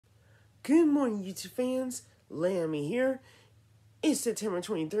Good morning, YouTube fans. Lammy here. It's September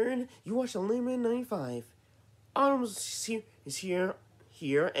 23rd. You watch the Layman 95. Autumn is here,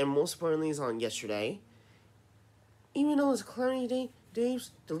 and most importantly is on yesterday. Even though it's a cloudy day,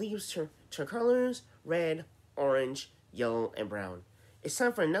 the leaves turn colors: red, orange, yellow, and brown. It's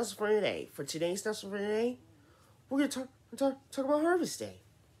time for announcement for today. For today's announcement for today, we're gonna talk about Harvest Day.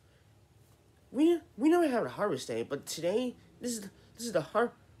 We never have a Harvest Day, but today this is the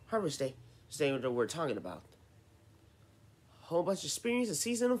Harvest Day that we're talking about. A whole bunch of spring, the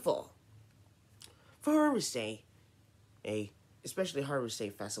season, and fall. For Harvest Day, especially Harvest Day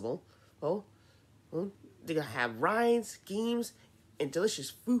Festival, they're gonna have rides, games, and delicious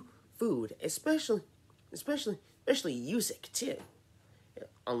food, especially music too.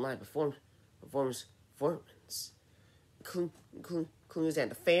 Online performance, including at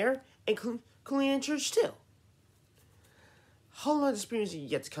the fair, and including in church too. Whole lot of experiences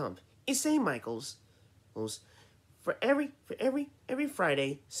yet to come. It's St. Michael's for every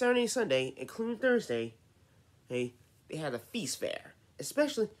Friday, Saturday, Sunday, including Thursday. They had a feast fair,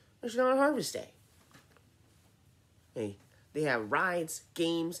 especially on Harvest Day. They have rides,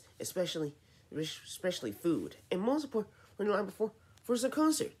 games, especially food, and most important, line before some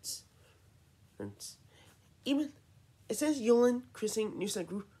concerts. And even it says Yolan, Kristen,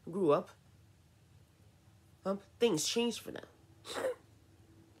 Newson grew up. Things changed for them.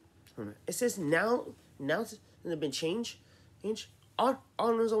 It says now they've been changed.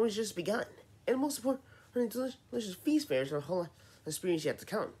 Autumn has always just begun, and most important, delicious feast fairs are a whole lot of experience yet to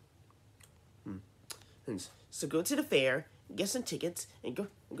come. And so go to the fair, get some tickets, and go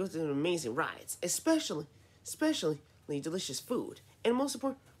to the amazing rides, especially delicious food, and most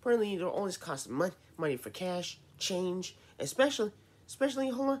importantly, it'll always cost money for cash, change, especially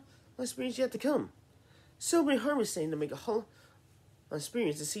a whole lot of experience yet to come. Celebrate Harvest Day to make a whole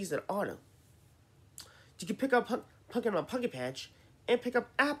experience the season of autumn. You can pick up pumpkin on a pumpkin patch and pick up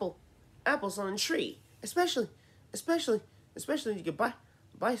apples on a tree. Especially you can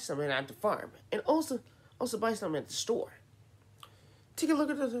buy something at the farm, and also buy something at the store. Take a look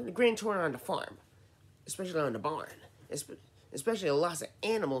at the grand tour on the farm, especially on the barn. Especially lots of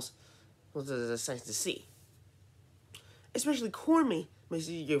animals, those are the sights to see. Especially corn makes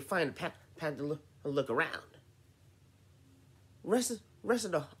you can find a path to look around. Rest of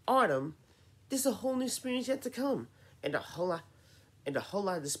the autumn, there's a whole new experience yet to come, and a whole lot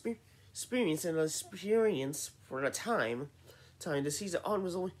of experience for the time the season autumn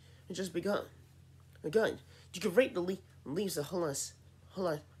has only just begun. You can rate the leaves a whole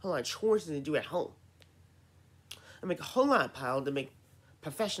lot of chores to do at home. And make a whole lot of pile to make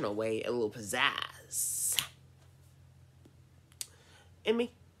professional way a little pizzazz. And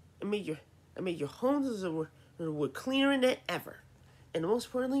make your homes were cleaner than ever. And most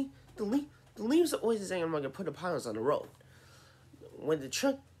importantly, the leaves are always the same. I'm gonna put the piles on the road. When the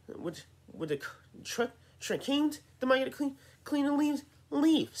truck came, they might get to clean the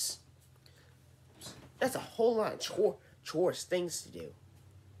leaves. That's a whole lot of chores things to do.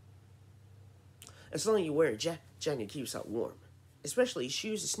 As long as you wear a jacket keeps yourself warm, especially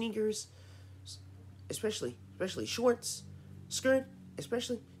shoes and sneakers, especially shorts, skirt,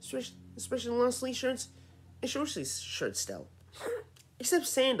 especially long sleeve shirts and short sleeve shirts still. Except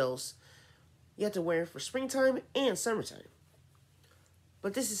sandals, you have to wear for springtime and summertime.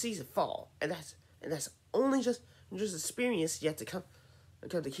 But this is season fall, and that's only just experience yet to come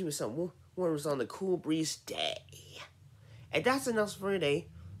to keep yourself warm on the cool breeze day. And that's enough for today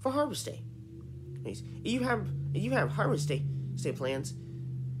for Harvest Day. If you have Harvest Day plans,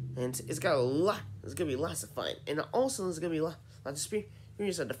 and it's gonna be lots of fun, and also there's gonna be lots of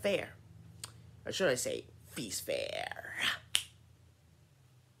experience at the fair, or should I say, feast fair.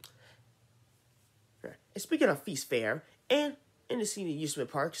 And speaking of feast fair, and the scenic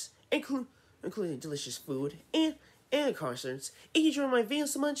amusement parks, including delicious food and concerts, if you enjoy my videos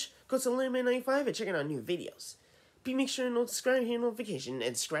so much, go to Layman 95 and check out new videos. Please make sure to subscribe, hit notification,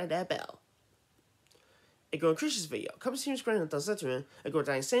 and subscribe that bell. And go to Christian's video, come see her subscribe and thumbs up to her. And go to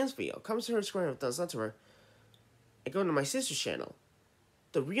Diane Sam's video, come see her subscribe and thumbs up to her. And go to my sister's channel,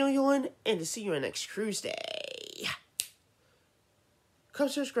 The Real Yolan, and to see you on next cruise day. Come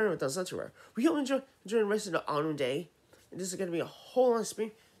see her subscribe and thumbs up to her. We hope you enjoy the rest of the autumn day. And this is going to be a whole lot of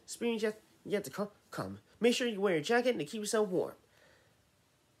experience yet to come. Make sure you wear your jacket to keep yourself warm.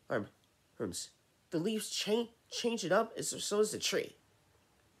 The leaves change it up, so is the tree.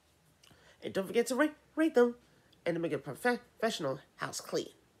 And don't forget to rate them and to make a professional house clean.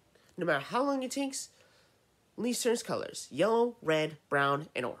 No matter how long it takes, leaves turns colors: yellow, red, brown,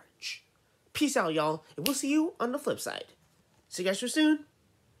 and orange. Peace out, y'all, and we'll see you on the flip side. See you guys real soon.